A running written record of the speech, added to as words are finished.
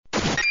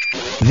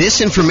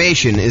This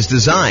information is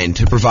designed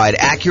to provide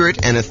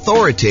accurate and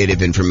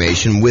authoritative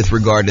information with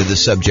regard to the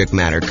subject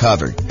matter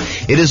covered.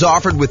 It is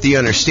offered with the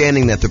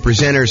understanding that the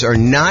presenters are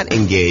not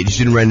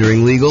engaged in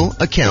rendering legal,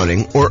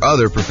 accounting, or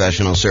other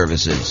professional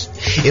services.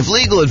 If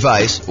legal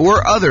advice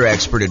or other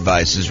expert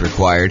advice is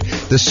required,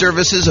 the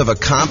services of a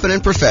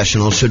competent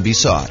professional should be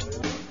sought.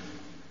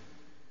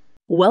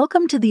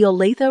 Welcome to the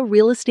Olathe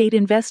Real Estate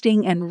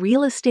Investing and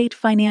Real Estate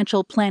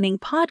Financial Planning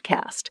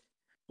podcast.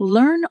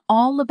 Learn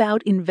all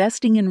about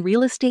investing in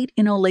real estate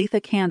in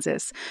Olathe,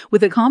 Kansas,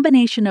 with a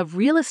combination of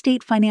real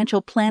estate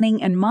financial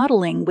planning and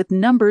modeling with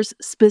numbers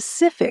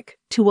specific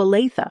to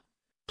Olathe,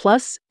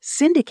 plus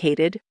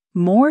syndicated,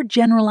 more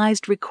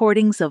generalized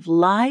recordings of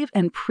live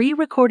and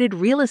pre-recorded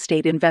real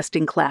estate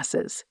investing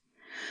classes.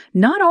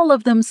 Not all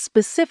of them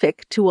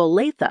specific to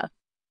Olathe.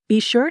 Be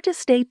sure to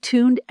stay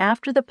tuned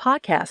after the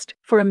podcast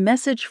for a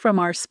message from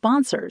our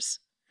sponsors.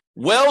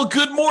 Well,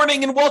 good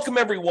morning and welcome,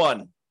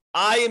 everyone.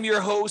 I am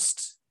your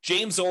host,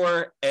 James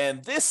Orr,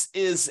 and this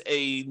is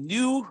a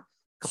new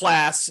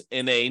class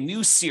in a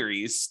new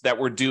series that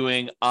we're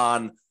doing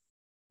on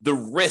the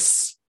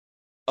risks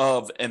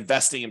of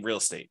investing in real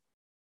estate,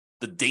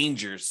 the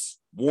dangers,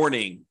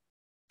 warning,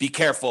 be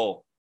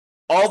careful,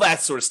 all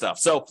that sort of stuff.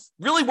 So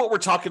really what we're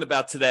talking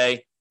about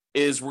today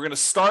is we're going to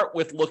start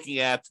with looking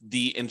at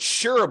the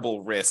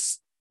insurable risks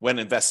when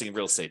investing in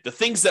real estate, the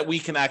things that we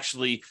can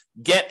actually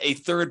get a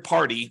third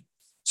party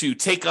to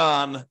take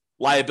on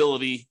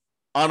liability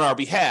on our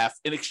behalf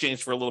in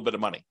exchange for a little bit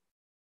of money.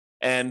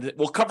 And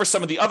we'll cover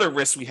some of the other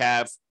risks we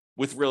have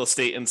with real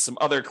estate in some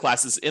other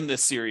classes in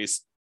this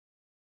series.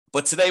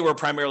 But today we're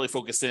primarily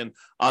focused in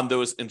on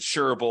those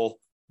insurable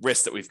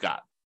risks that we've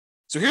got.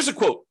 So here's a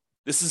quote.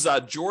 This is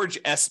George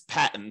S.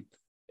 Patton,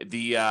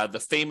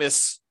 the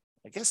famous,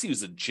 I guess he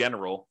was a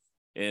general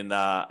in,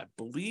 I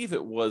believe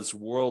it was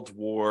World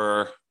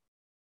War,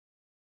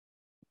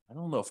 I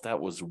don't know if that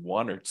was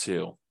 1 or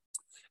 2.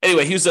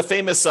 Anyway, he was a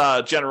famous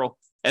general.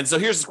 And so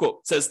here's the quote.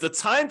 It says, "The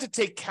time to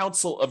take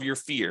counsel of your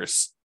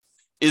fears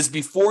is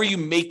before you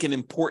make an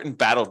important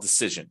battle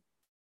decision.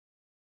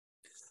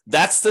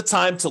 That's the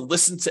time to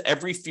listen to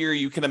every fear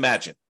you can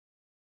imagine.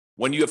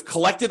 When you have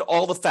collected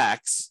all the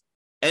facts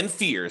and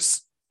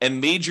fears and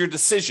made your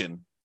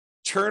decision,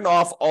 turn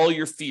off all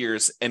your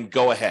fears and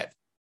go ahead."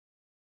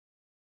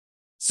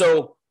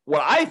 So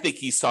what I think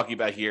he's talking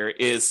about here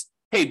is,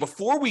 hey,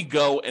 before we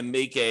go and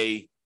make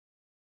a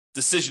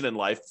decision in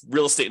life,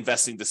 real estate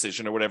investing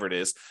decision or whatever it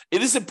is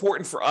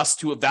important for us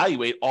to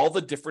evaluate all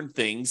the different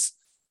things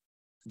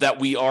that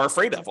we are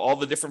afraid of, all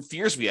the different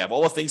fears we have,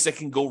 all the things that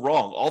can go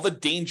wrong, all the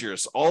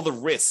dangers, all the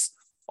risks,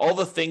 all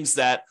the things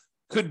that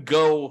could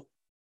go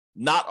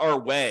not our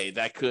way,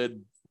 that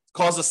could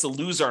cause us to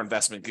lose our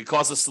investment, could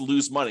cause us to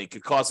lose money,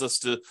 could cause us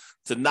to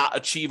not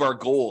achieve our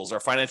goals, our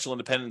financial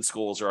independence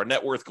goals, or our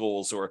net worth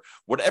goals, or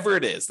whatever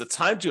it is. The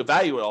time to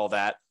evaluate all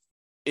that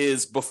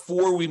is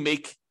before we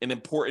make an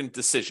important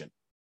decision,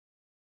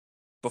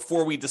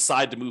 before we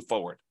decide to move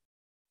forward.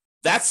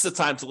 That's the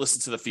time to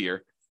listen to the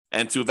fear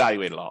and to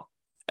evaluate it all.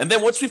 And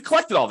then once we've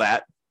collected all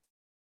that,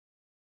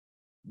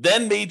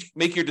 then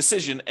make your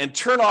decision and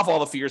turn off all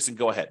the fears and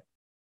go ahead.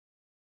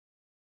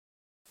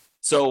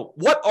 So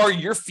what are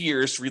your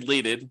fears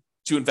related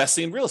to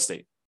investing in real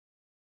estate?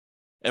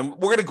 And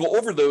we're going to go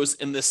over those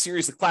in this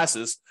series of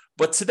classes.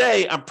 But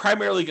today, I'm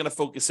primarily going to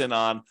focus in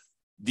on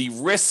the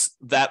risks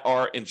that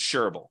are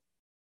insurable,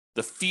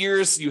 the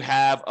fears you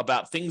have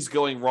about things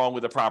going wrong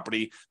with a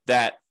property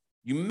that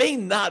you may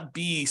not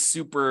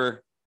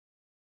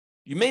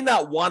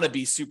want to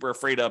be super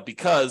afraid of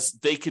because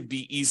they could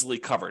be easily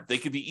covered. They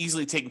could be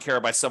easily taken care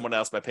of by someone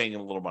else by paying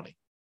them a little money.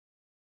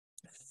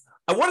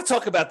 I want to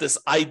talk about this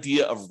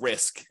idea of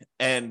risk,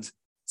 and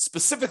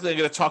specifically, I'm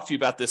going to talk to you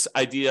about this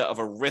idea of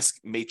a risk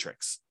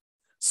matrix.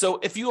 So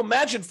if you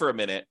imagine for a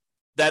minute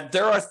that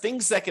there are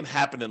things that can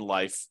happen in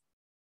life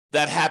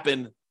that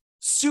happen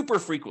super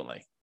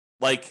frequently,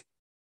 like,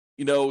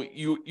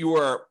 you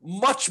are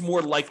much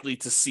more likely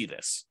to see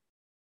this,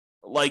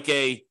 like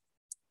an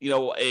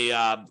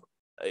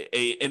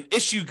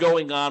issue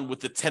going on with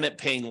the tenant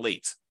paying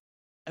late.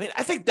 I mean,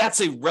 I think that's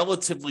a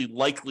relatively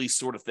likely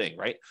sort of thing,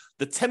 right?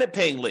 The tenant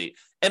paying late.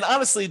 And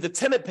honestly, the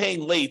tenant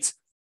paying late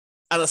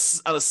on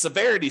a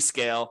severity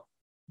scale,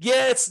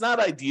 yeah, it's not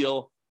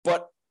ideal,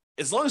 but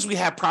as long as we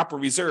have proper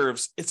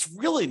reserves, it's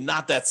really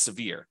not that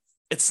severe.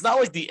 It's not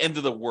like the end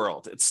of the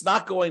world. It's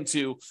not going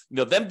to,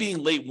 them being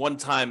late one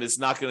time is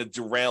not going to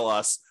derail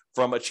us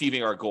from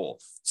achieving our goal.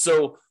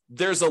 So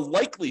there's a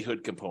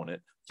likelihood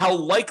component, how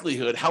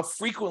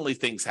frequently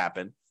things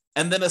happen,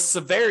 and then a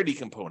severity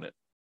component,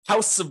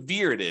 how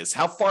severe it is,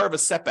 how far of a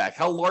setback,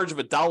 how large of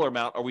a dollar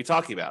amount are we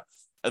talking about,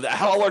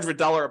 how large of a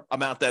dollar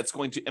amount that's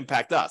going to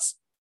impact us.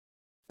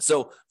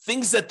 So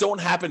things that don't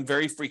happen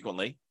very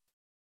frequently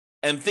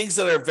and things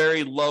that are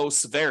very low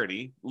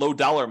severity, low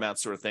dollar amount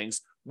sort of things,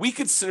 we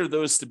consider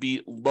those to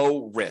be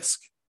low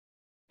risk.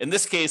 In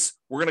this case,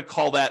 we're going to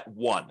call that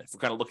 1. If we're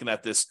kind of looking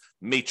at this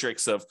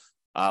matrix of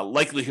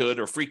likelihood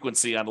or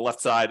frequency on the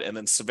left side and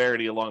then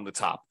severity along the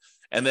top.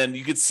 And then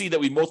you can see that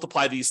we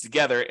multiply these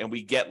together and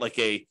we get like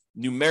a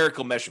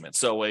numerical measurement.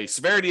 So a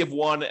severity of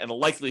 1 and a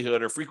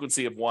likelihood or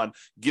frequency of 1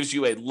 gives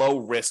you a low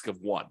risk of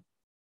 1.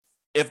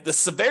 If the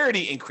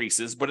severity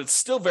increases, but it's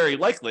still very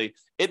likely,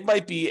 it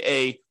might be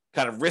a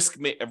kind of risk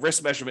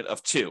measurement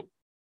of 2,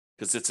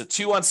 because it's a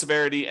 2 on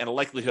severity and a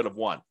likelihood of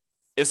 1.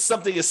 If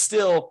something is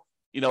still,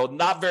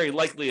 not very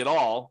likely at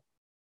all,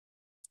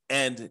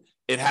 and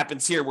it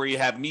happens here where you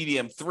have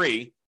medium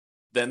 3,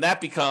 then that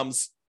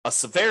becomes a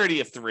severity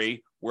of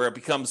 3, where it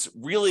becomes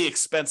really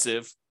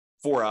expensive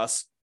for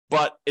us,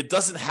 but it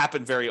doesn't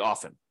happen very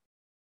often.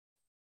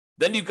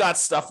 Then you've got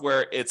stuff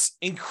where it's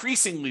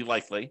increasingly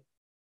likely,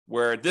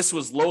 where this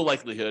was low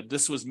likelihood,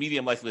 this was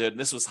medium likelihood, and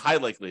this was high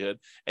likelihood,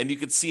 and you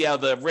can see how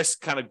the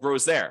risk kind of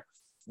grows there.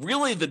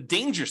 Really, the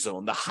danger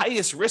zone, the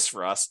highest risk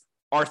for us,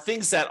 are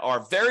things that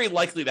are very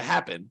likely to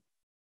happen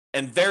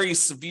and very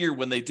severe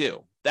when they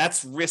do.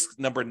 That's risk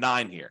number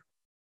 9 here.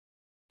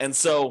 And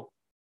so,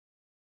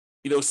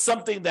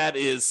 something that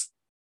is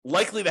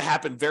likely to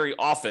happen very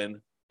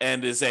often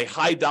and is a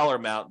high dollar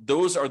amount,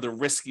 those are the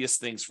riskiest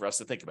things for us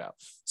to think about.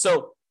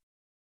 So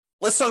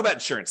let's talk about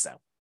insurance now.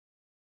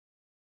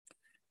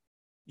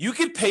 You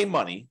can pay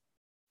money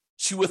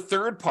to a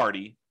third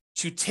party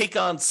to take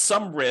on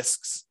some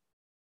risks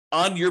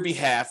on your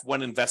behalf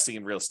when investing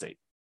in real estate.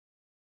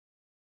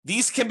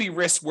 These can be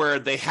risks where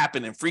they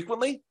happen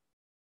infrequently,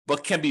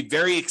 but can be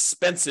very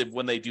expensive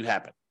when they do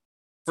happen.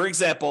 For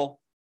example,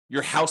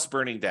 your house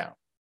burning down.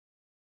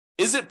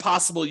 Is it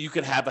possible you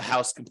could have a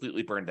house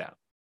completely burned down?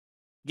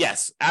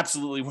 Yes,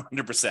 absolutely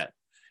 100%.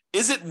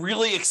 Is it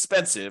really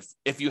expensive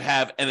if you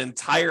have an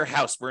entire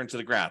house burned to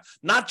the ground?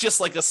 Not just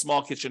like a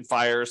small kitchen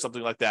fire or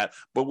something like that,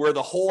 but where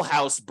the whole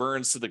house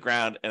burns to the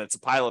ground and it's a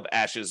pile of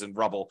ashes and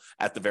rubble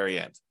at the very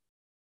end.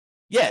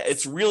 Yeah,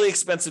 it's really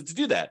expensive to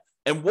do that.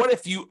 And what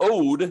if you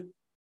owed,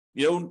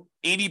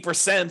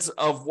 80%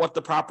 of what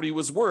the property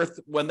was worth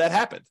when that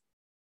happened?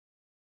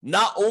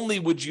 Not only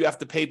would you have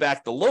to pay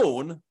back the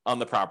loan on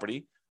the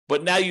property,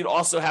 but now you'd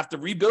also have to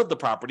rebuild the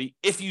property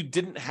if you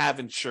didn't have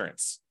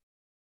insurance.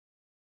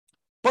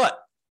 But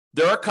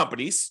there are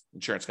companies,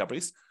 insurance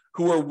companies,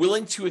 who are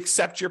willing to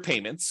accept your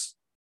payments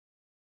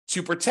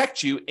to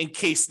protect you in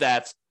case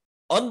that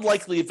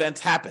unlikely event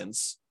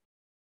happens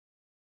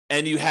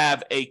and you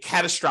have a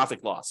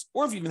catastrophic loss,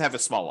 or if you even have a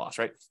small loss,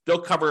 right?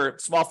 They'll cover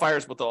small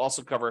fires, but they'll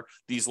also cover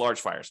these large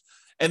fires.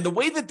 And the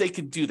way that they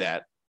can do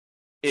that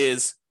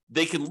is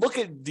they can look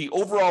at the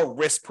overall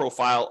risk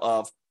profile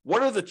of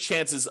what are the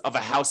chances of a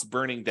house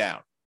burning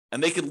down.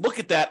 And they can look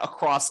at that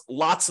across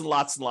lots and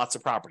lots and lots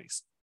of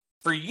properties.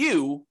 For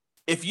you,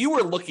 if you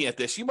were looking at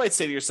this, you might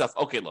say to yourself,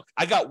 okay, look,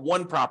 I got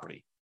one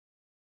property.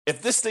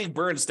 If this thing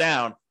burns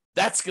down,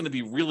 that's going to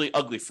be really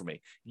ugly for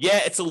me. Yeah,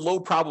 it's a low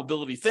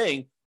probability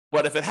thing,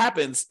 but if it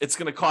happens, it's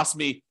going to cost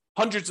me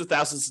hundreds of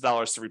thousands of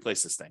dollars to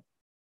replace this thing.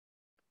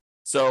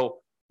 So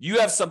you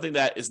have something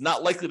that is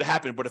not likely to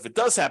happen, but if it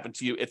does happen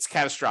to you, it's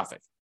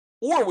catastrophic.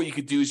 Or what you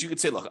could do is you could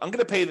say, look, I'm going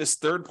to pay this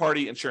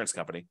third-party insurance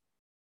company,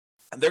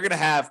 and they're going to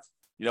have,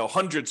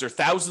 hundreds or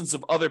thousands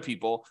of other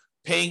people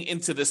paying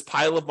into this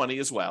pile of money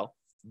as well.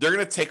 They're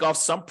going to take off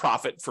some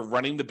profit for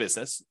running the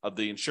business of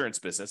the insurance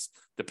business,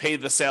 to pay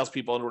the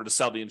salespeople in order to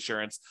sell the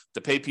insurance,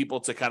 to pay people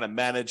to kind of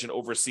manage and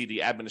oversee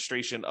the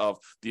administration of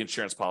the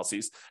insurance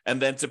policies,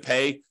 and then to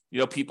pay,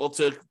 people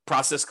to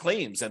process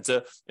claims and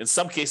to, in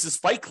some cases,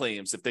 fight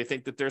claims if they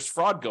think that there's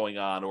fraud going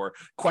on or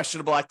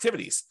questionable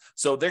activities.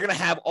 So they're going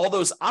to have all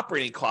those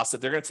operating costs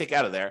that they're going to take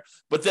out of there.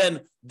 But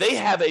then they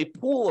have a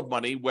pool of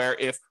money where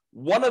if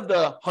one of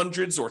the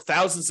hundreds or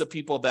thousands of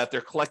people that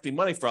they're collecting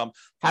money from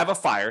have a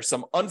fire,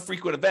 some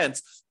unfrequent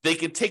events, they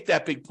can take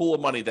that big pool of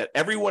money that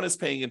everyone is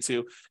paying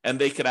into, and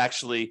they could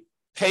actually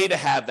pay to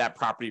have that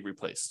property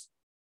replaced.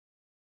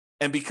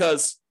 And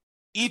because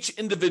each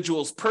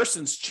individual's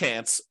person's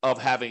chance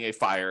of having a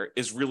fire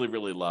is really,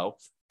 really low,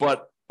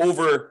 but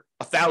over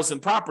 1,000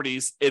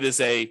 properties, it is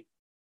a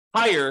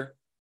higher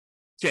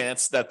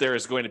chance that there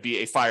is going to be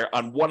a fire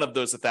on one of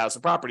those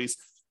 1,000 properties,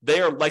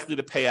 they are likely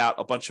to pay out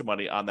a bunch of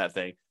money on that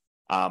thing.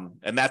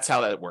 And that's how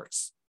that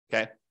works.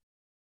 Okay.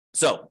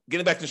 So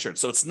getting back to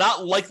insurance. So it's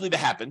not likely to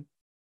happen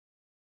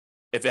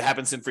if it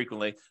happens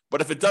infrequently,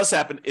 but if it does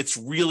happen, it's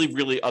really,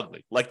 really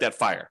ugly, like that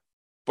fire.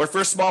 But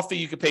for a small fee,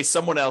 you could pay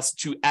someone else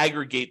to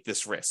aggregate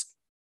this risk,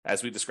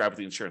 as we described with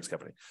the insurance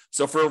company.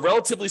 So for a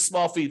relatively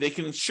small fee, they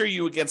can insure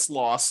you against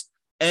loss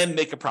and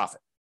make a profit,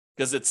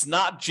 because it's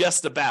not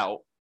just about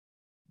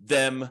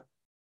them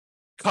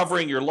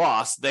covering your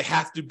loss. They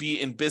have to be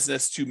in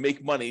business to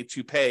make money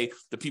to pay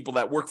the people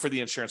that work for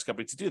the insurance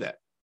company to do that.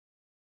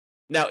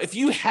 Now, if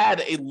you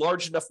had a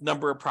large enough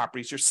number of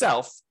properties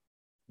yourself,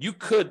 you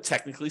could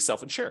technically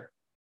self-insure,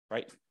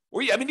 right?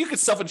 Or you could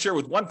self-insure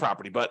with one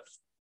property, but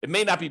it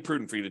may not be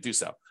prudent for you to do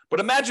so. But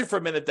imagine for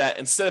a minute that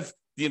instead of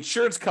the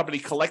insurance company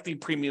collecting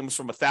premiums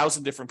from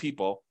 1,000 different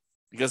people,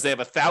 because they have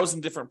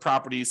 1,000 different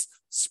properties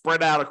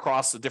spread out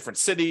across a different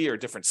city or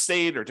different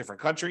state or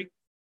different country,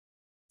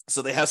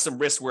 so they have some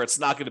risk where it's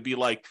not going to be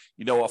like,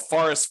 a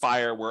forest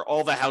fire where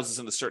all the houses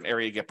in a certain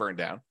area get burned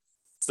down.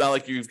 It's not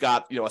like you've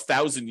got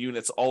 1,000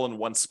 units all in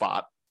one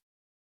spot.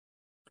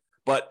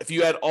 But if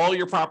you had all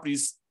your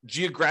properties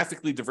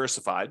geographically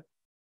diversified,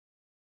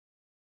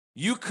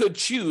 you could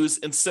choose,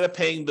 instead of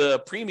paying the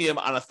premium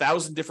on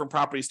 1,000 different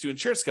properties to an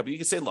insurance company, you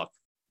can say, look,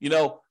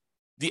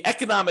 the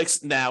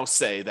economics now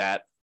say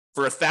that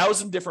for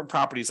 1,000 different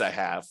properties I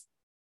have,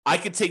 I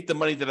could take the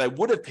money that I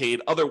would have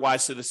paid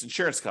otherwise to this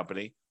insurance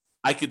company.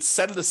 I could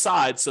set it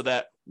aside so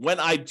that when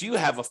I do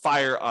have a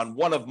fire on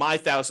one of my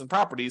 1,000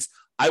 properties,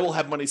 I will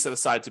have money set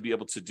aside to be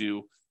able to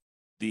do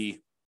to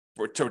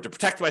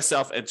protect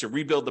myself and to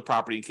rebuild the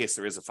property in case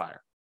there is a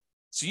fire.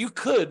 So you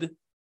could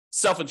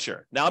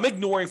self-insure. Now, I'm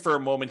ignoring for a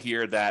moment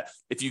here that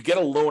if you get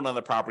a loan on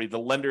the property, the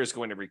lender is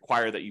going to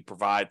require that you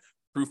provide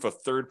proof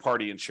of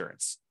third-party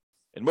insurance.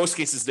 In most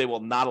cases, they will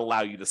not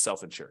allow you to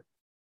self-insure.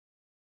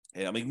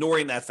 And I'm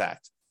ignoring that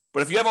fact.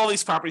 But if you have all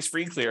these properties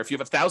free and clear, if you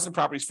have 1,000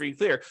 properties free and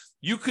clear,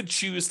 you could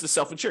choose to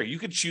self-insure. You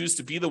could choose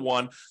to be the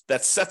one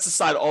that sets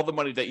aside all the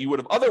money that you would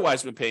have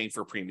otherwise been paying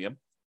for premium,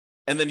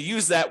 and then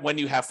use that when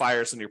you have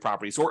fires in your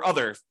properties or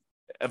other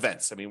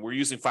events. I mean, we're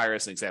using fire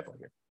as an example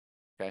here.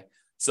 Okay.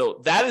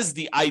 So that is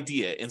the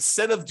idea.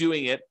 Instead of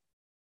doing it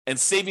and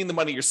saving the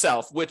money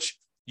yourself, which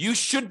you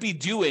should be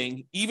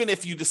doing even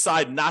if you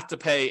decide not to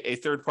pay a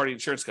third-party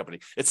insurance company.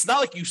 It's not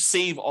like you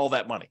save all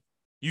that money.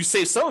 You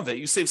save some of it.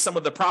 You save some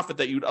of the profit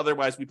that you'd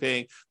otherwise be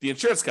paying the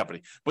insurance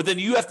company. But then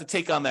you have to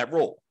take on that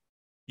role.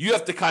 You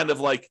have to kind of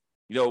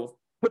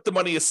put the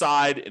money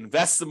aside,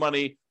 invest the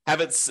money,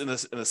 have it in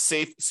a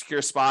safe,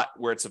 secure spot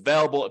where it's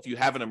available. If you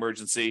have an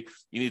emergency,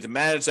 you need to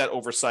manage that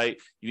oversight.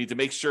 You need to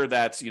make sure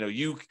that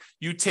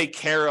you take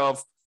care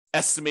of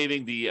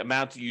estimating the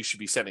amount you should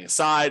be setting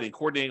aside and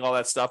coordinating all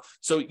that stuff.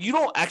 So you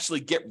don't actually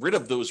get rid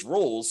of those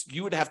roles.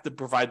 You would have to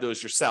provide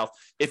those yourself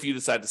if you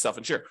decide to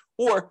self-insure.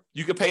 Or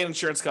you could pay an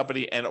insurance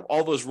company and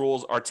all those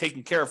roles are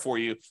taken care of for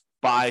you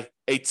by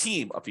a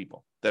team of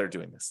people that are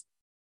doing this.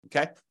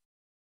 Okay?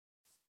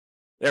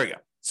 There we go.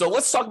 So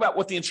let's talk about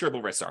what the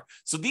insurable risks are.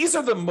 So these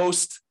are the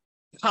most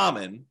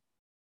common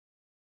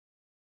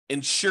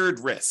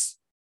insured risks.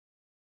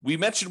 We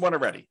mentioned one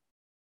already,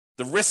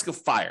 the risk of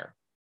fire.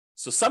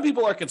 So some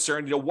people are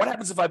concerned, what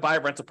happens if I buy a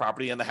rental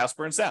property and the house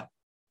burns down?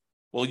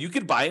 Well, you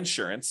could buy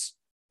insurance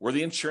where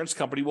the insurance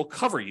company will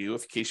cover you in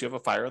case you have a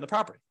fire on the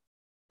property.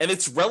 And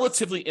it's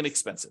relatively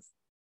inexpensive.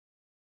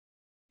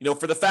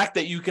 For the fact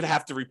that you could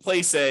have to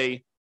replace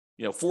a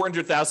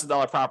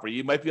 $400,000 property,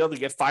 you might be able to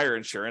get fire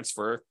insurance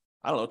for,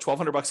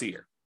 $1,200 a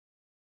year.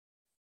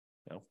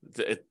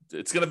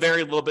 It's going to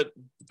vary a little bit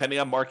depending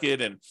on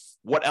market and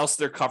what else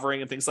they're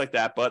covering and things like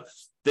that. But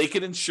they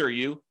can insure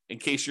you in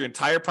case your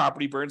entire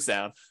property burns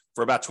down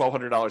for about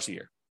 $1,200 a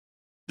year.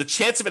 The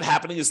chance of it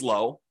happening is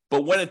low,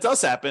 but when it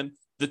does happen,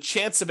 the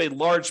chance of a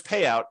large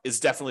payout is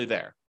definitely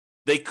there.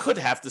 They could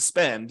have to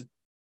spend,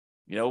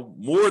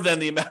 more than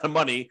the amount of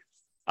money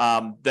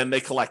than they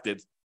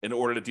collected in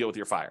order to deal with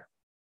your fire.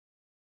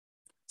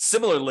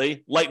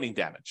 Similarly, lightning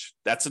damage.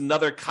 That's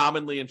another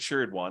commonly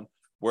insured one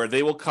where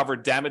they will cover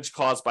damage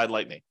caused by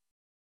lightning.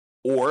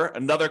 Or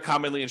another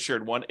commonly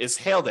insured one is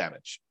hail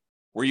damage,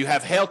 where you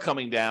have hail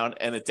coming down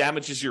and it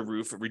damages your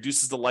roof, it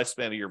reduces the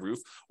lifespan of your roof,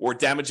 or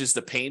damages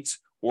the paint,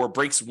 or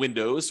breaks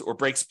windows, or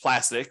breaks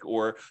plastic,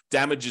 or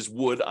damages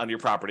wood on your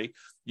property.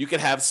 You can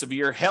have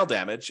severe hail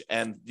damage,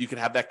 and you can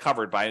have that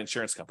covered by an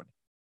insurance company.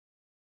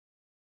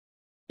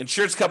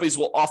 Insurance companies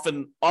will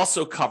often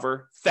also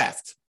cover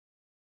theft.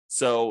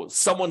 So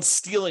someone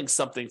stealing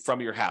something from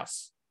your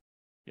house,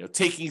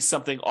 taking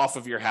something off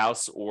of your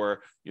house,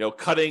 or,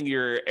 cutting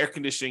your air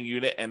conditioning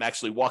unit and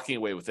actually walking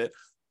away with it.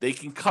 They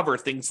can cover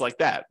things like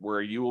that,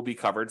 where you will be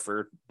covered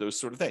for those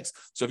sort of things.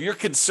 So if you're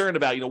concerned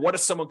about, what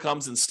if someone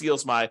comes and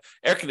steals my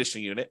air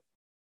conditioning unit,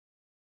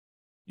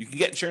 you can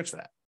get insurance for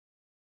that.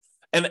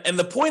 And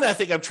the point I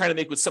think I'm trying to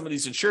make with some of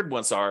these insured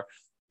ones are,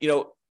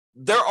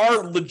 there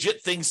are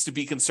legit things to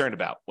be concerned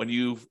about when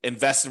you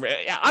invest in,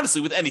 honestly,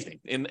 with anything.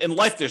 In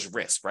life, there's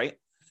risk, right?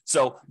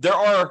 So there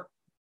are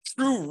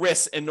true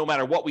risks, and no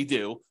matter what we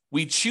do,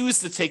 we choose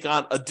to take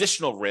on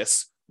additional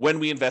risks when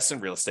we invest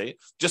in real estate,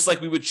 just like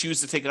we would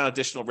choose to take on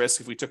additional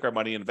risk if we took our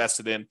money and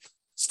invested in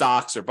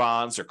stocks or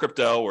bonds or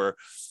crypto or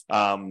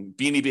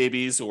Beanie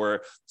Babies,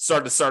 or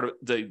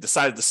decided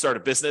to start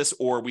a business,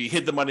 or we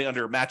hid the money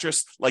under a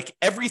mattress. Like,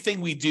 everything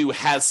we do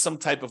has some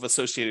type of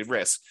associated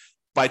risk.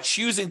 By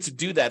choosing to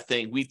do that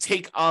thing, we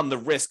take on the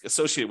risk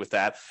associated with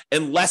that,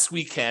 unless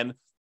we can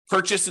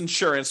purchase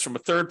insurance from a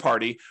third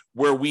party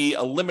where we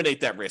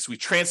eliminate that risk. We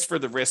transfer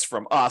the risk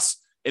from us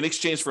in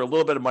exchange for a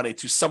little bit of money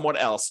to someone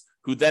else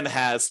who then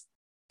has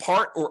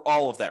part or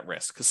all of that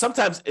risk. Because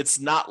sometimes it's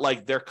not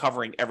like they're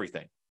covering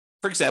everything.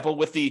 For example,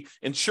 with the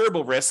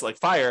insurable risks like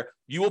fire,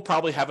 you will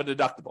probably have a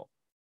deductible.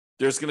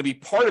 There's going to be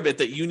part of it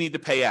that you need to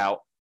pay out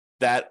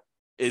that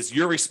is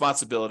your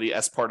responsibility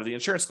as part of the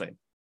insurance claim.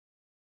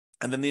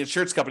 And then the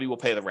insurance company will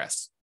pay the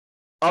rest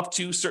up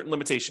to certain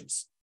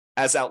limitations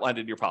as outlined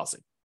in your policy.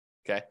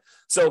 Okay.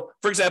 So,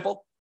 for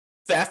example,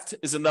 theft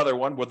is another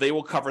one where they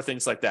will cover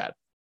things like that.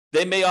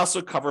 They may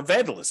also cover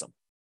vandalism.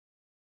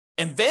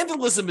 And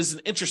vandalism is an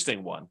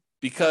interesting one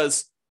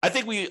because I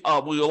think we a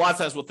lot of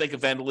times we'll think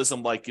of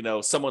vandalism like,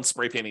 someone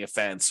spray painting a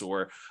fence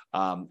or,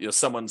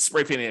 someone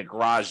spray painting a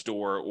garage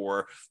door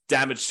or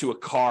damage to a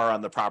car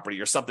on the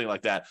property or something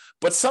like that.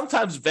 But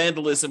sometimes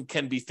vandalism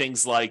can be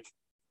things like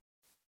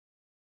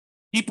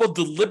people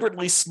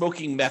deliberately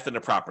smoking meth in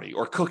a property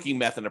or cooking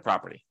meth in a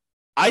property.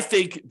 I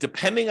think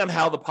depending on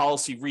how the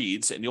policy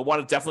reads, and you'll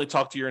want to definitely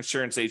talk to your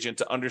insurance agent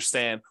to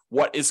understand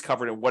what is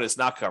covered and what is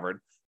not covered,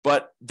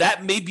 but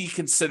that may be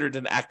considered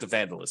an act of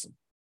vandalism.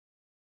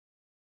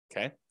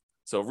 Okay,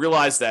 so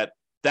realize that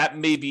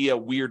may be a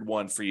weird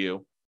one for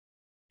you,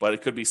 but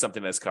it could be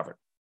something that's covered.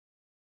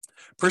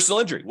 Personal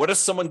injury. What if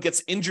someone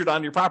gets injured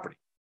on your property?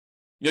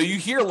 You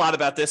hear a lot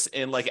about this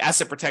in like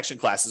asset protection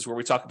classes where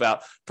we talk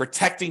about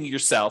protecting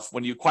yourself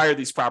when you acquire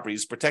these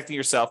properties, protecting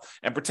yourself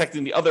and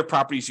protecting the other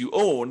properties you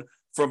own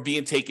from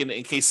being taken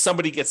in case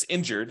somebody gets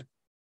injured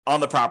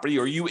on the property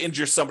or you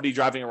injure somebody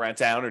driving around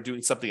town or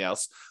doing something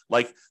else.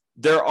 Like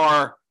there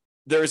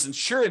is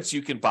insurance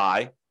you can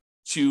buy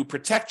to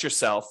protect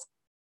yourself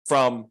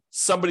from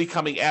somebody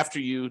coming after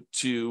you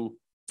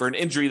for an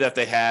injury that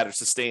they had or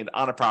sustained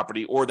on a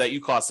property or that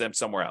you caused them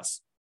somewhere else.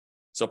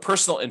 So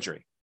personal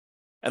injury.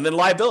 And then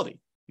liability.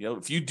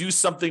 If you do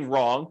something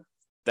wrong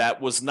that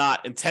was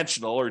not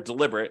intentional or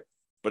deliberate,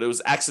 but it was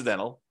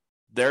accidental,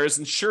 there is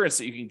insurance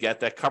that you can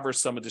get that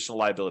covers some additional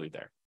liability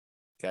there.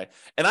 Okay.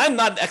 And I'm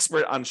not an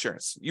expert on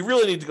insurance. You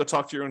really need to go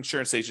talk to your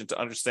insurance agent to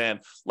understand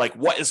like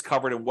what is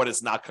covered and what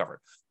is not covered.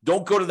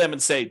 Don't go to them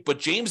and say, but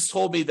James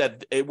told me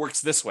that it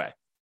works this way.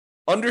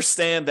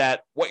 Understand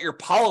that what your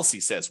policy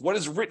says, what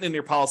is written in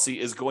your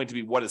policy is going to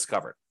be what is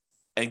covered.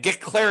 And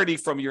get clarity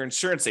from your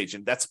insurance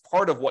agent. That's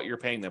part of what you're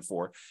paying them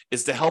for,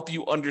 is to help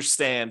you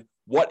understand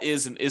what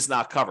is and is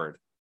not covered.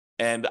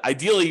 And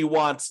ideally, you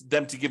want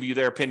them to give you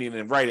their opinion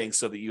in writing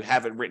so that you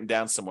have it written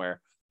down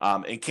somewhere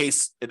in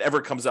case it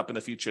ever comes up in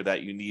the future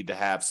that you need to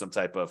have some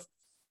type of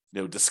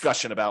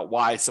discussion about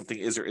why something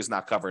is or is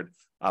not covered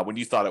when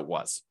you thought it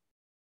was.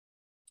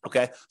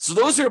 Okay, so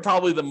those are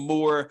probably the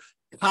more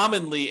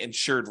commonly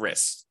insured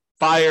risks: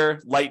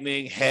 fire,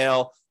 lightning,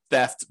 hail,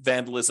 theft,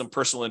 vandalism,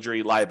 personal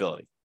injury,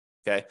 liability.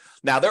 Okay.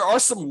 Now, there are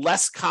some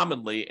less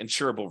commonly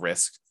insurable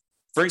risks.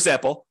 For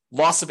example,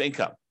 loss of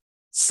income.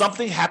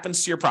 Something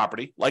happens to your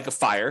property, like a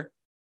fire,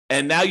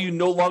 and now you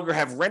no longer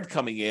have rent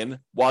coming in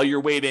while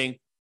you're waiting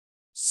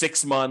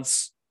 6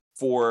 months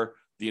for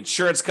the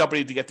insurance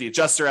company to get the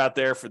adjuster out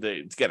there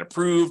to get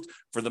approved,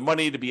 for the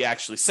money to be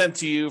actually sent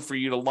to you, for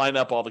you to line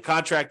up all the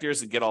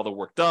contractors and get all the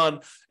work done.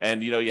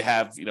 And, you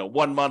have,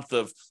 1 month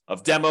of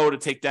demo to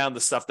take down the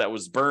stuff that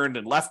was burned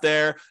and left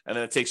there. And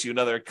then it takes you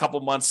another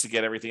couple months to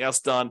get everything else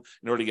done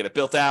in order to get it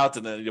built out.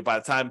 And then by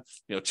the time,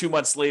 2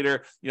 months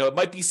later, it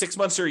might be 6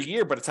 months or a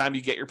year by the time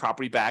you get your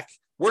property back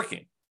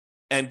working.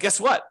 And guess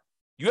what?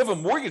 You have a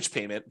mortgage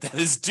payment that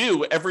is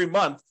due every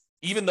month,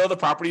 even though the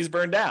property is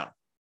burned down.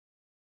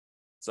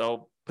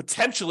 So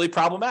potentially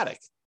problematic.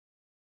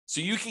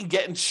 So you can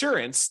get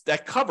insurance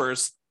that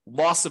covers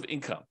loss of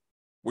income,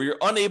 where you're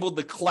unable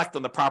to collect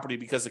on the property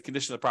because the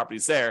condition of the property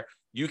is there.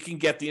 You can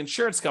get the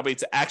insurance company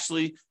to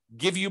actually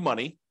give you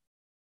money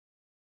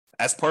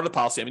as part of the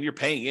policy. I mean, you're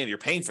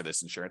paying for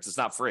this insurance. It's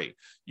not free.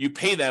 You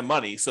pay them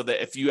money so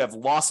that if you have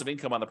loss of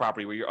income on the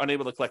property where you're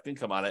unable to collect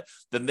income on it,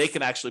 then they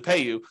can actually pay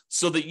you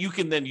so that you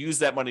can then use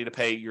that money to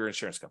pay your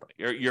insurance company,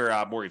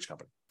 your mortgage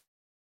company,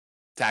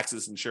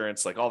 taxes,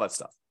 insurance, like all that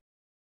stuff.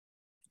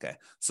 Okay,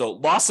 so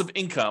loss of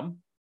income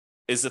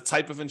is a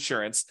type of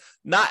insurance,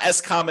 not as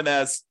common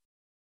as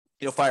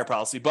fire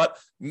policy, but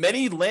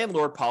many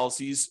landlord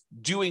policies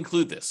do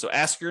include this. So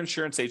ask your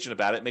insurance agent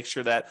about it. Make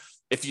sure that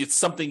if it's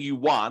something you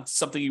want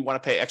to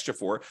pay extra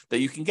for, that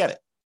you can get it.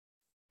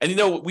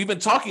 And we've been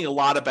talking a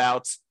lot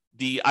about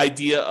the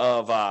idea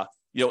of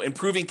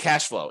improving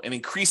cash flow and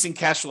increasing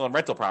cash flow on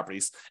rental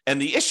properties.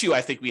 And the issue I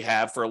think we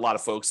have for a lot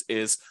of folks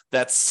is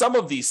that some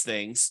of these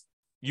things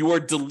you are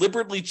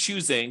deliberately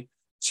choosing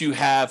to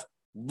have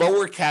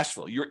lower cash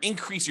flow. You're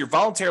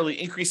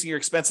voluntarily increasing your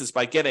expenses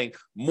by getting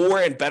more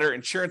and better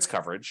insurance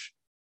coverage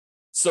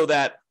so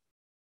that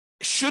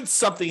should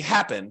something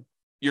happen,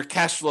 your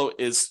cash flow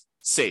is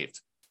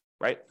saved,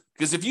 right?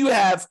 Because if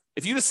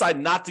you decide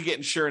not to get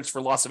insurance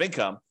for loss of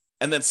income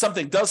and then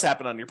something does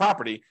happen on your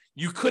property,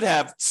 you could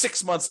have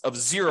 6 months of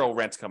zero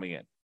rent coming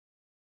in.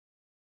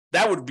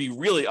 That would be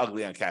really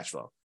ugly on cash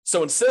flow.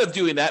 So instead of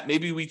doing that,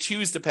 maybe we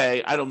choose to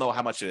pay, I don't know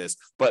how much it is,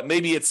 but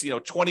maybe it's $20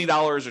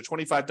 or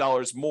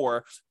 $25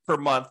 more per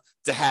month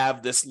to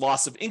have this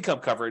loss of income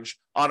coverage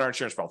on our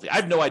insurance policy. I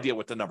have no idea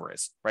what the number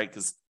is, right?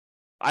 Because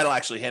I don't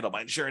actually handle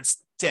my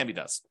insurance. Tammy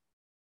does.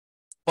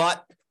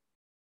 But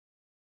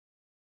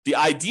the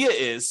idea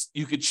is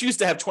you could choose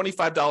to have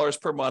 $25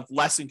 per month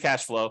less in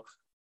cash flow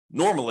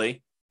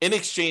normally in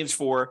exchange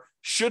for,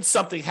 should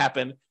something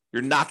happen,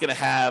 you're not going to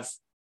have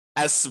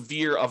as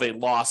severe of a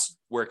loss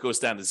where it goes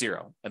down to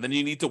zero. And then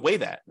you need to weigh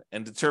that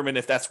and determine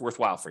if that's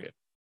worthwhile for you.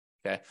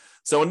 Okay.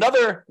 So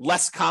another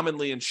less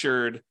commonly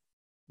insured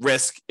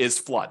risk is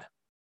flood.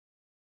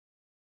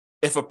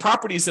 If a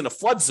property is in a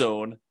flood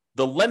zone,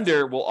 the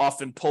lender will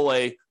often pull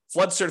a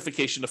flood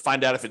certification to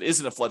find out if it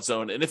isn't a flood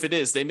zone. And if it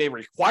is, they may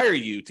require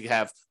you to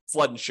have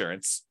flood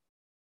insurance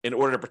in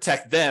order to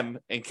protect them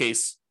in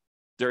case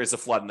there is a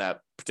flood in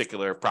that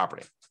particular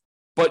property.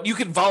 But you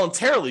can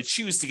voluntarily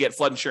choose to get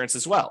flood insurance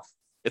as well.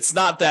 It's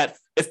not that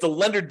if the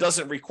lender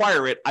doesn't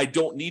require it, I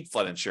don't need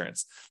flood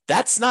insurance.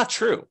 That's not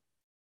true.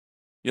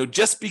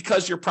 Just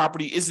because your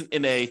property isn't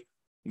in a,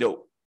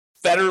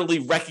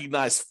 federally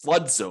recognized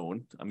flood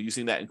zone, I'm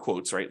using that in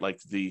quotes, right?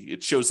 Like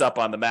it shows up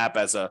on the map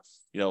as a,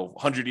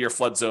 100-year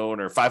flood zone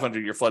or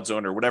 500-year flood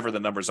zone or whatever the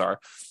numbers are.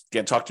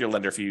 Again, talk to your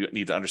lender if you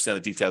need to understand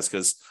the details,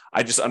 because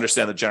I just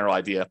understand the general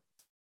idea.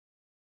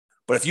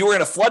 But if you were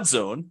in a flood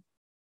zone,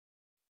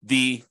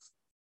 the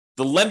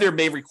lender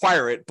may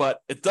require it,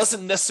 but it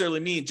doesn't necessarily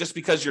mean just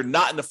because you're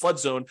not in the flood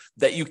zone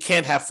that you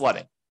can't have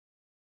flooding.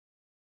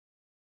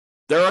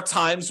 There are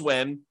times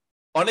when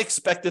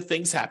unexpected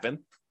things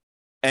happen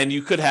and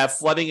you could have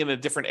flooding in a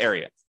different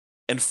area.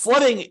 And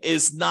flooding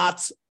is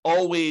not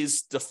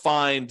always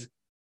defined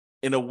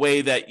in a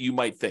way that you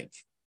might think.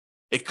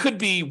 It could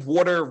be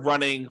water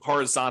running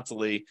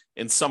horizontally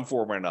in some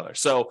form or another.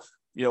 So,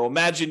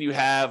 imagine you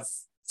have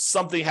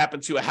something happen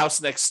to a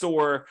house next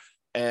door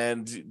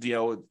and,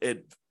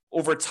 it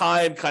over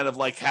time kind of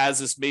like has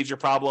this major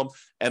problem.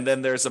 And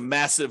then there's a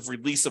massive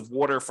release of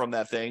water from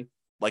that thing,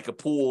 like a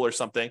pool or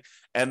something.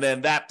 And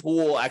then that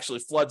pool actually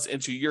floods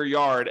into your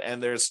yard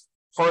and there's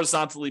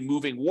horizontally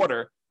moving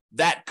water.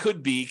 That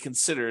could be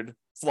considered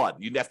flood.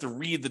 You'd have to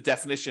read the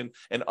definition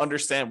and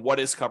understand what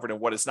is covered and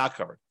what is not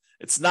covered.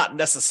 It's not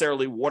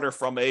necessarily water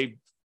from a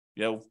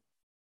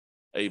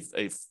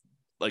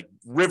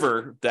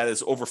river that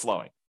is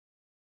overflowing.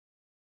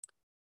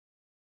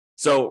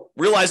 So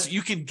realize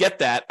you can get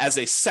that as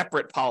a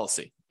separate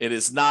policy. It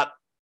is not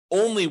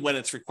only when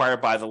it's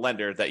required by the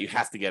lender that you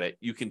have to get it.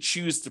 You can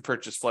choose to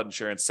purchase flood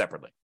insurance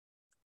separately.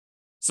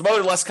 Some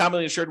other less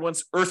commonly insured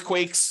ones,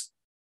 earthquakes.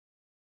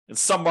 In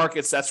some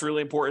markets, that's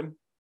really important.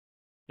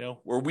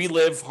 Where we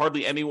live,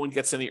 hardly anyone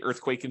gets any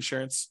earthquake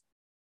insurance.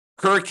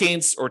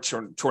 Hurricanes or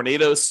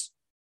tornadoes.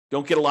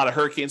 Don't get a lot of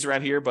hurricanes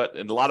around here, but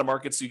in a lot of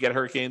markets, you get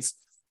hurricanes.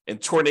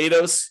 And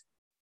tornadoes,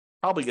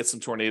 probably get some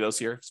tornadoes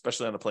here,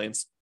 especially on the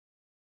plains.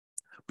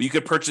 But you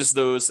could purchase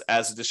those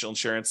as additional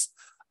insurance.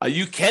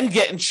 You can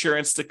get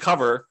insurance to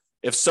cover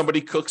if somebody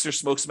cooks or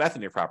smokes meth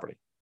in your property.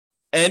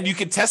 And you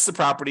can test the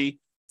property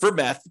for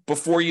meth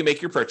before you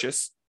make your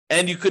purchase.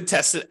 And you could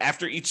test it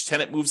after each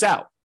tenant moves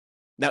out.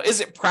 Now,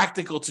 is it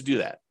practical to do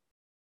that?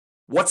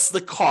 What's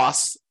the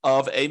cost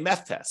of a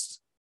meth test?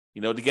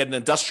 To get an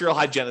industrial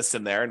hygienist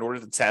in there in order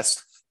to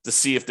test to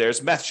see if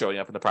there's meth showing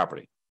up in the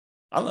property.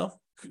 I don't know.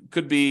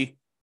 Could be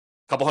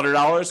couple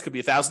 $100, could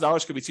be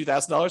 $1,000, could be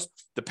 $2,000.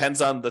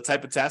 Depends on the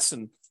type of test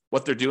and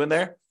what they're doing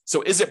there.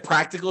 So is it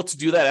practical to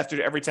do that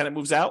after every tenant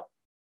moves out?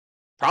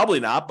 Probably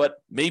not,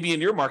 but maybe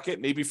in your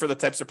market, maybe for the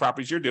types of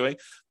properties you're doing.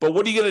 But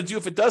what are you going to do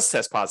if it does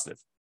test positive?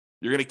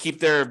 You're going to keep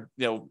their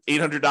 $800,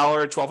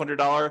 $1,200,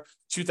 $2,000,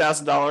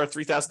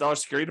 $3,000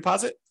 security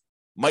deposit?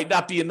 Might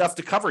not be enough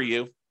to cover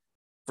you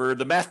for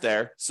the meth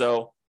there.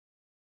 So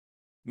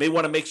may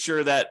want to make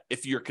sure that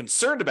if you're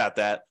concerned about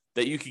that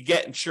you can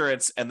get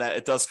insurance and that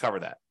it does cover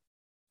that.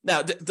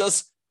 Now,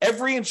 does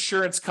every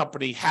insurance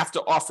company have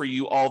to offer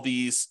you all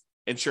these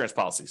insurance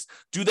policies?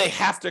 Do they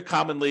have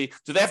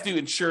to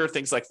insure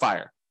things like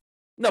fire?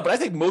 No, but I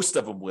think most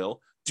of them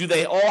will. Do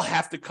they all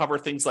have to cover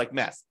things like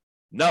meth?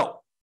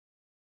 No.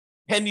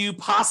 Can you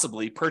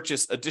possibly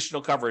purchase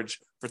additional coverage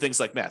for things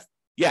like meth?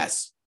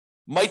 Yes.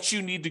 Might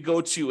you need to go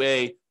to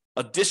a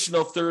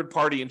additional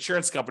third-party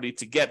insurance company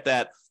to get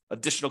that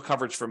additional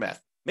coverage for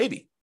meth?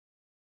 Maybe.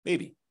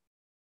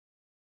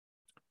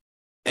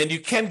 And you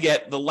can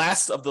get the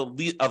last of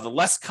the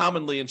less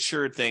commonly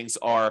insured things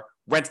are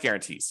rent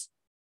guarantees.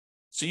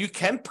 So you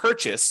can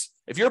purchase,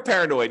 if you're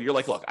paranoid, you're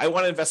like, look, I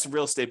want to invest in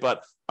real estate,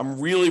 but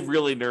I'm really,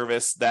 really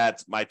nervous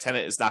that my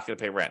tenant is not going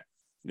to pay rent.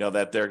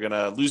 That they're going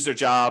to lose their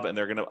job and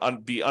they're going to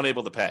be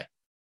unable to pay.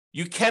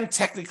 You can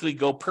technically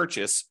go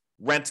purchase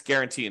rent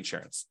guarantee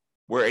insurance,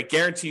 where it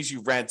guarantees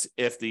you rent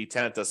if the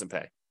tenant doesn't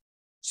pay.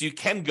 So you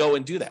can go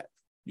and do that.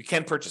 You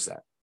can purchase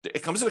that.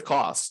 It comes at a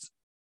cost.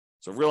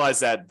 So realize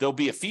that there'll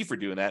be a fee for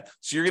doing that.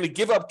 So you're going to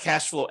give up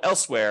cash flow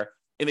elsewhere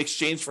in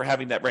exchange for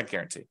having that rent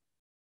guarantee.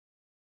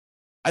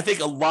 I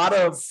think a lot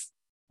of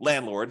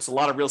landlords, a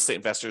lot of real estate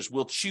investors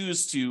will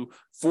choose to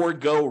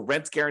forego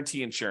rent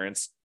guarantee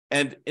insurance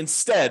and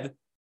instead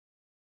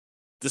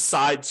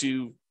decide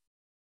to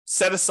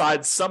set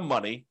aside some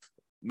money,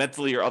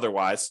 mentally or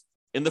otherwise,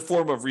 in the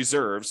form of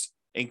reserves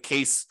in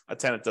case a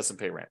tenant doesn't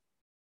pay rent.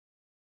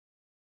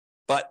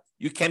 But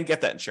you can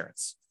get that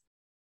insurance.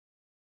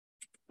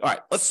 All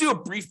right, let's do a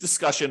brief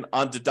discussion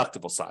on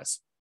deductible size.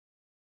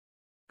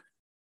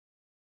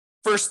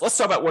 First, let's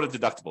talk about what a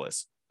deductible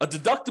is. A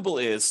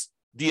deductible is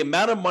the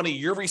amount of money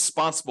you're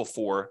responsible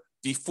for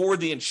before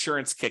the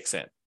insurance kicks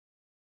in.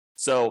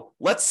 So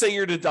let's say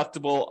your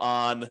deductible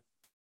on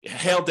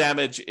hail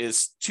damage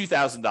is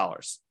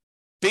 $2,000.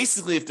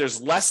 Basically, if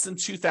there's less than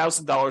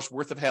 $2,000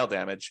 worth of hail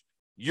damage,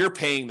 you're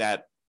paying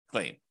that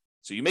claim.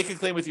 So you make a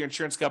claim with your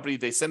insurance company,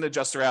 they send an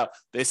adjuster out,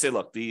 they say,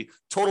 look, the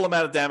total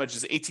amount of damage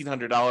is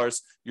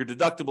 $1,800, your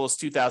deductible is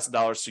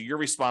 $2,000, so you're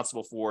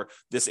responsible for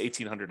this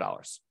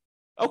 $1,800.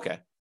 Okay.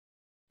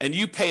 And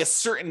you pay a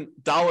certain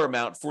dollar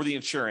amount for the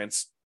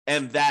insurance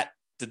and that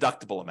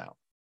deductible amount.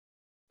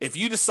 If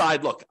you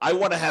decide, look, I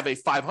want to have a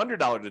 $500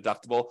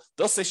 deductible,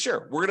 they'll say,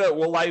 sure,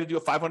 we'll allow you to do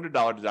a $500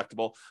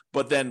 deductible,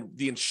 but then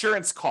the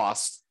insurance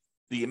cost,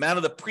 the amount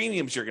of the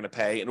premiums you're going to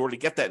pay in order to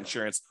get that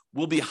insurance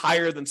will be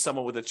higher than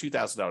someone with a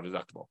 $2,000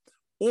 deductible.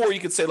 Or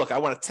you could say, look, I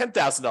want a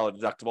 $10,000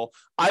 deductible.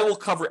 I will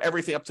cover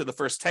everything up to the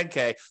first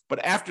 $10K,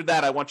 but after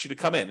that, I want you to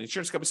come in. The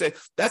insurance company say,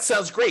 that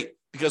sounds great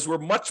because we're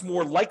much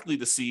more likely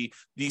to see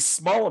these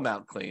small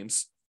amount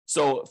claims.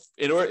 So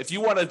if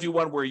you want to do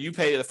one where you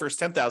pay the first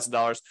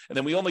 $10,000 and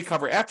then we only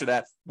cover after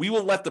that, we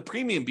will let the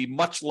premium be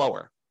much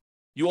lower.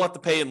 You will have to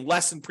pay in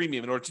less in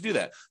premium in order to do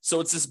that. So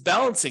it's this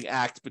balancing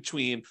act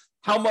between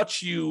how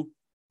much you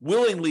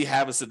willingly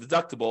have as a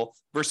deductible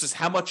versus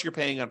how much you're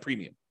paying on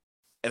premium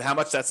and how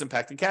much that's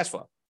impacting cash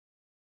flow.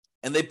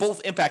 And they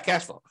both impact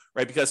cash flow,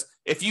 right? Because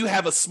if you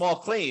have a small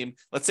claim,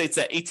 let's say it's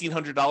that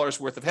 $1,800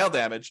 worth of hail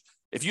damage,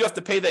 if you have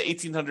to pay that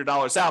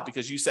 $1,800 out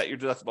because you set your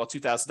deductible at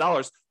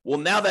 $2,000, well,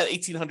 now that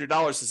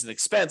 $1,800 is an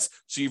expense,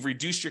 so you've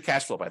reduced your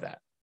cash flow by that.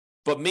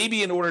 But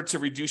maybe in order to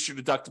reduce your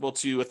deductible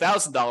to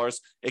 $1,000,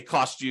 it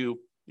costs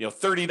you,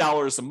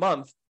 $30 a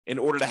month in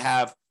order to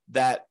have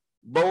that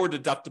lower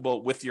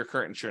deductible with your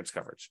current insurance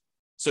coverage.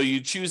 So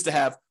you choose to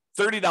have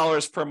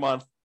 $30 per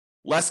month,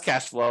 less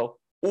cash flow,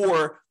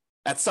 or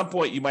at some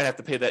point you might have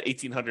to pay that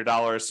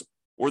 $1,800,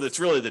 or that's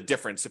really the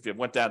difference. If it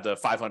went down to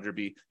 $500,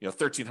 be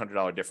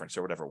 $1,300 difference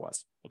or whatever it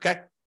was.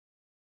 Okay.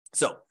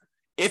 So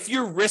if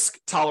your risk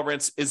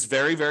tolerance is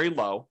very, very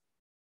low,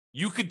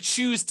 you could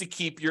choose to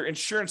keep your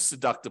insurance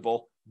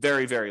deductible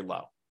very, very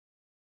low.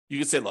 You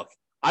could say, look,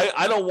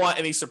 I don't want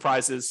any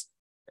surprises.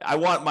 I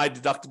want my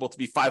deductible to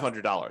be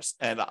 $500.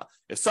 And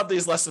if something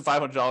is less than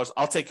 $500,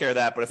 I'll take care of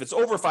that. But if it's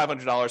over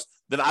 $500,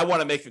 then I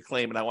want to make a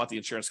claim and I want the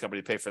insurance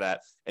company to pay for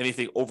that,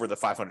 anything over the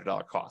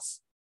 $500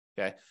 cost.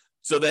 Okay.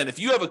 So then if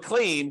you have a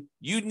claim,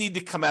 you need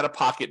to come out of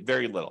pocket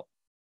very little.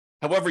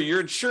 However,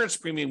 your insurance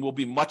premium will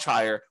be much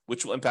higher,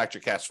 which will impact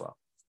your cash flow.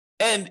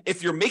 And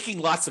if you're making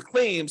lots of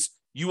claims,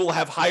 you will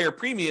have higher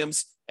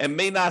premiums and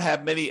may not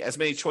have as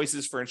many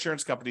choices for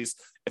insurance companies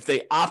if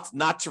they opt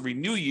not to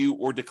renew you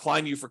or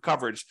decline you for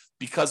coverage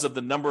because of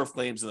the number of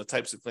claims and the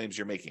types of claims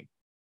you're making,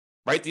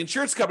 right? The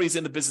insurance company is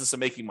in the business of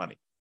making money.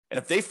 And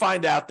if they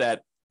find out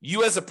that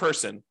you as a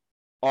person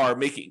are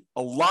making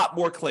a lot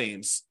more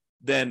claims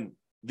than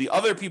the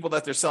other people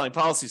that they're selling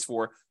policies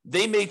for,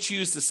 they may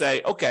choose to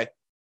say, okay,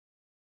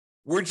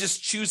 we're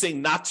just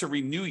choosing not to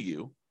renew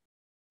you.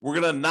 We're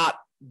going to not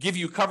give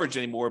you coverage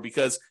anymore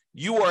because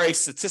you are a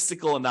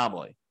statistical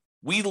anomaly.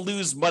 We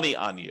lose money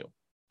on you.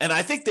 And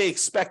I think they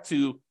expect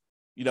to,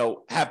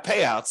 have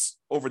payouts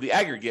over the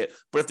aggregate.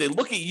 But if they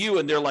look at you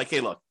and they're like,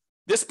 hey, look,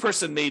 this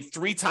person made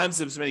 3 times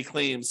as many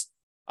claims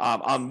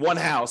on one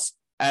house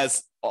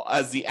as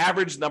the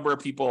average number of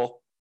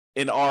people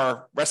in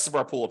our rest of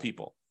our pool of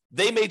people,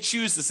 they may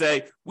choose to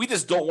say, we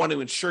just don't want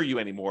to insure you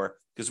anymore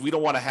because we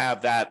don't want to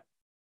have that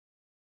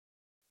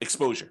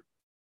exposure.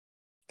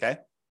 Okay.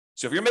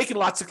 So if you're making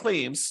lots of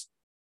claims,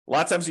 a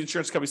lot of times the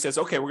insurance company says,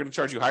 okay, we're going to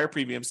charge you higher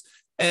premiums.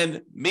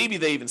 And maybe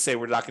they even say,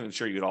 we're not going to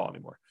insure you at all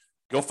anymore.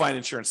 Go find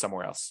insurance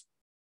somewhere else.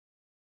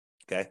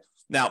 Okay.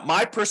 Now,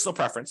 my personal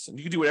preference, and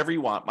you can do whatever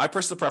you want, my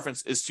personal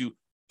preference is to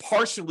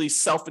partially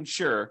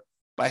self-insure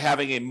by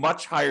having a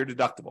much higher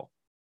deductible,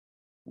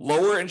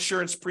 lower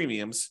insurance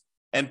premiums,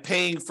 and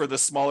paying for the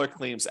smaller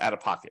claims out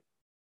of pocket.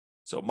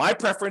 So my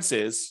preference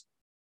is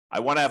I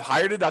want to have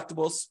higher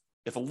deductibles.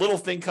 If a little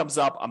thing comes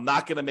up, I'm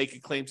not going to make a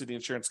claim to the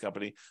insurance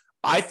company.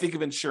 I think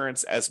of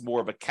insurance as more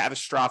of a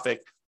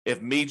catastrophic.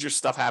 If major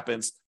stuff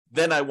happens,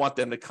 then I want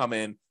them to come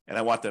in and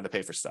I want them to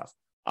pay for stuff.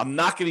 I'm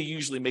not going to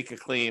usually make a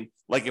claim.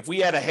 Like if we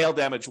had a hail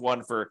damage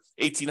one for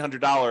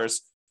 $1,800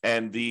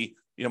 and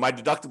my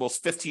deductible is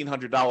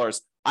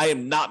 $1,500, I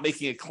am not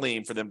making a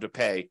claim for them to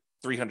pay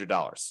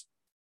 $300.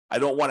 I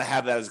don't want to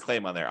have that as a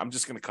claim on there. I'm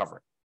just going to cover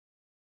it.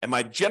 And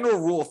my general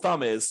rule of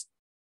thumb is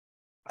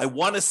I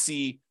want to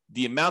see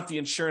the amount the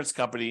insurance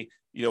company,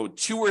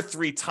 2 or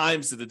 3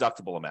 times the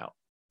deductible amount.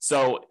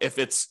 So if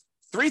it's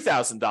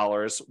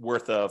 $3,000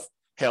 worth of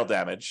hail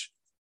damage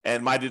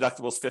and my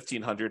deductible is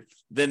 $1,500,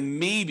 then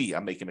maybe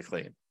I'm making a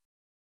claim.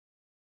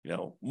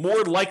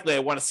 More likely I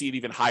want to see it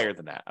even higher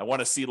than that. I want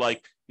to see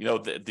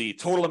the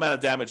total amount of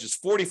damage is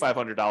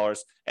 $4,500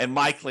 and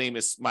my claim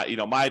is my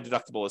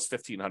deductible is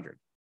 $1,500.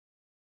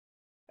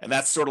 And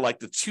that's sort of like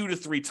the 2 to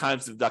 3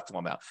 times the deductible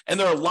amount. And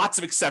there are lots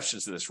of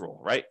exceptions to this rule,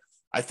 right?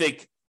 I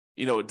think,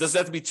 it doesn't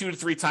have to be 2 to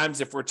 3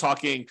 times if we're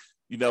talking,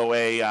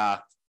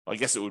 I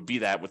guess it would be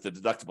that with the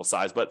deductible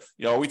size, but,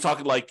 are we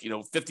talking like,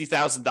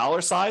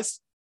 $50,000 size?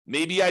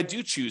 Maybe I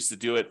do choose to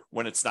do it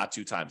when it's not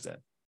 2 times that.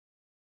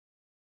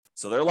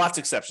 So there are lots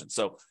of exceptions.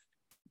 So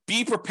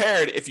be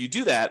prepared if you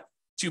do that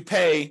to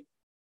pay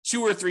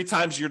 2 or 3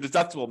 times your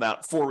deductible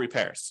amount for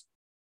repairs.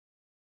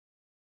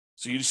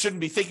 So you shouldn't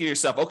be thinking to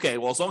yourself, okay,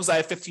 well, as long as I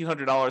have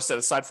 $1,500 set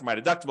aside for my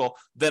deductible,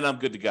 then I'm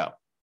good to go.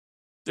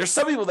 There's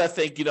some people that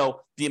think,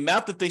 the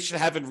amount that they should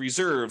have in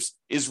reserves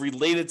is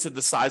related to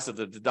the size of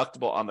the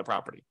deductible on the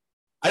property.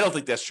 I don't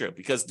think that's true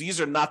because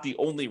these are not the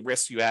only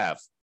risks you have.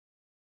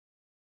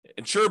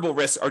 Insurable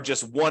risks are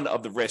just one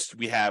of the risks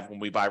we have when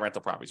we buy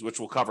rental properties, which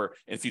we'll cover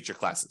in future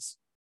classes.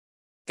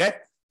 Okay,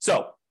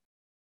 so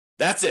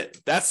that's it.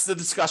 That's the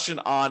discussion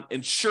on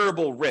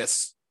insurable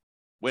risks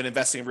when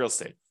investing in real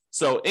estate.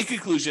 So in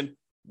conclusion,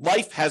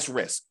 life has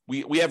risks.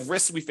 We have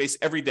risks we face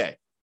every day.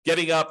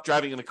 Getting up,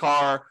 driving in the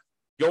car,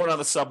 going on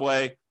the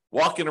subway,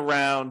 walking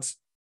around,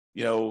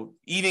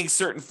 eating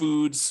certain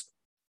foods,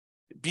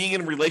 being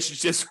in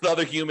relationships with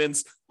other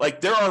humans. Like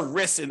there are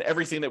risks in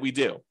everything that we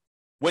do.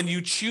 When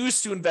you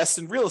choose to invest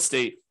in real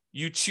estate,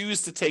 you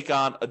choose to take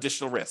on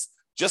additional risks.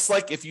 Just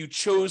like if you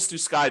chose to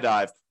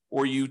skydive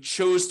or you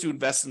chose to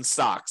invest in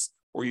stocks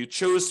or you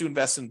chose to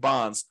invest in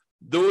bonds,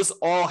 those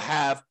all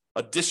have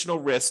additional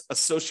risks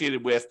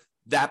associated with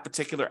that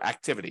particular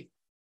activity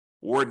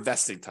or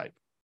investing type.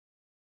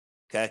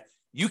 Okay?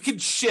 You can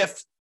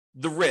shift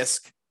the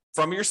risk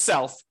from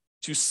yourself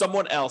to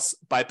someone else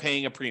by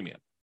paying a premium.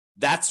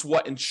 That's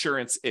what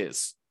insurance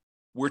is.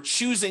 We're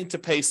choosing to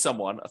pay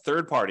someone, a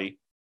third party,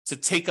 to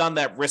take on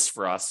that risk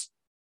for us,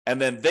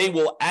 and then they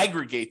will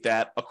aggregate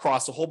that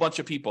across a whole bunch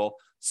of people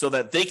so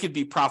that they can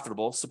be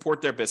profitable,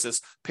 support their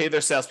business, pay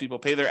their salespeople,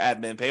 pay their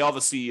admin, pay all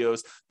the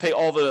CEOs, pay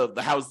all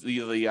the house,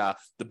 the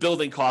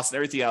building costs and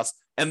everything else,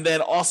 and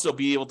then also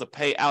be able to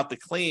pay out the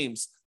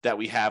claims that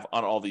we have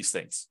on all these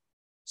things.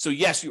 So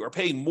yes, you are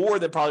paying more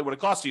than probably what it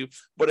costs you,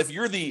 but if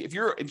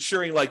you're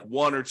insuring like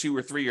 1 or 2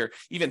 or 3 or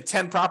even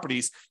 10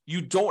 properties,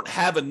 you don't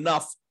have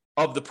enough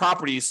of the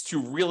properties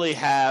to really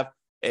have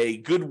a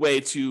good way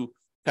to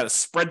kind of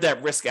spread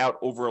that risk out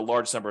over a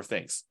large number of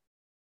things.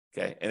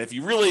 Okay. And if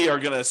you really are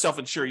going to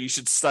self-insure, you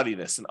should study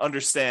this and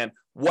understand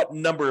what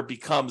number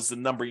becomes the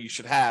number you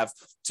should have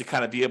to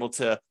kind of be able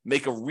to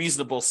make a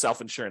reasonable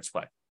self-insurance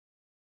play.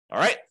 All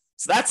right.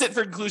 So that's it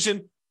for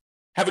conclusion.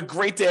 Have a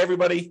great day,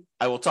 everybody.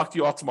 I will talk to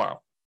you all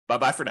tomorrow.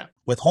 Bye-bye for now.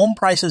 With home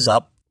prices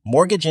up,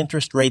 mortgage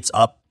interest rates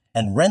up,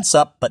 and rents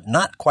up but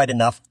not quite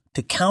enough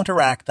to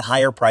counteract the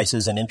higher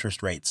prices and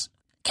interest rates,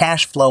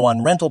 cash flow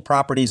on rental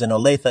properties in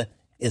Olathe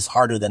is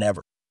harder than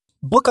ever.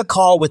 Book a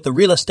call with the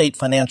Real Estate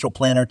Financial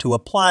Planner to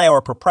apply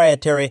our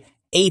proprietary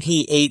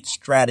 88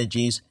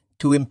 strategies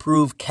to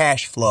improve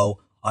cash flow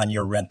on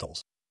your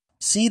rentals.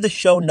 See the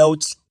show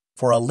notes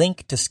for a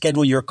link to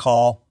schedule your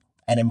call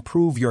and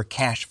improve your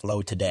cash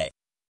flow today.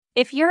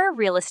 If you're a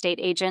real estate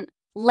agent,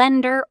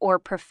 lender, or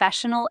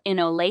professional in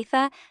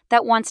Olathe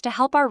that wants to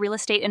help our real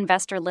estate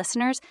investor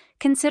listeners,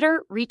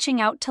 consider reaching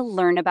out to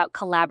learn about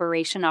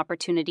collaboration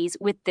opportunities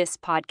with this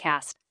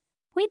podcast.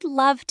 We'd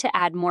love to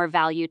add more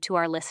value to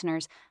our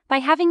listeners by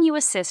having you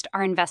assist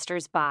our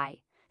investors buy,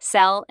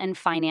 sell, and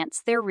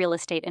finance their real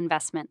estate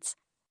investments.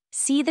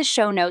 See the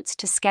show notes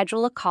to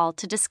schedule a call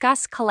to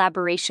discuss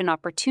collaboration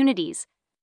opportunities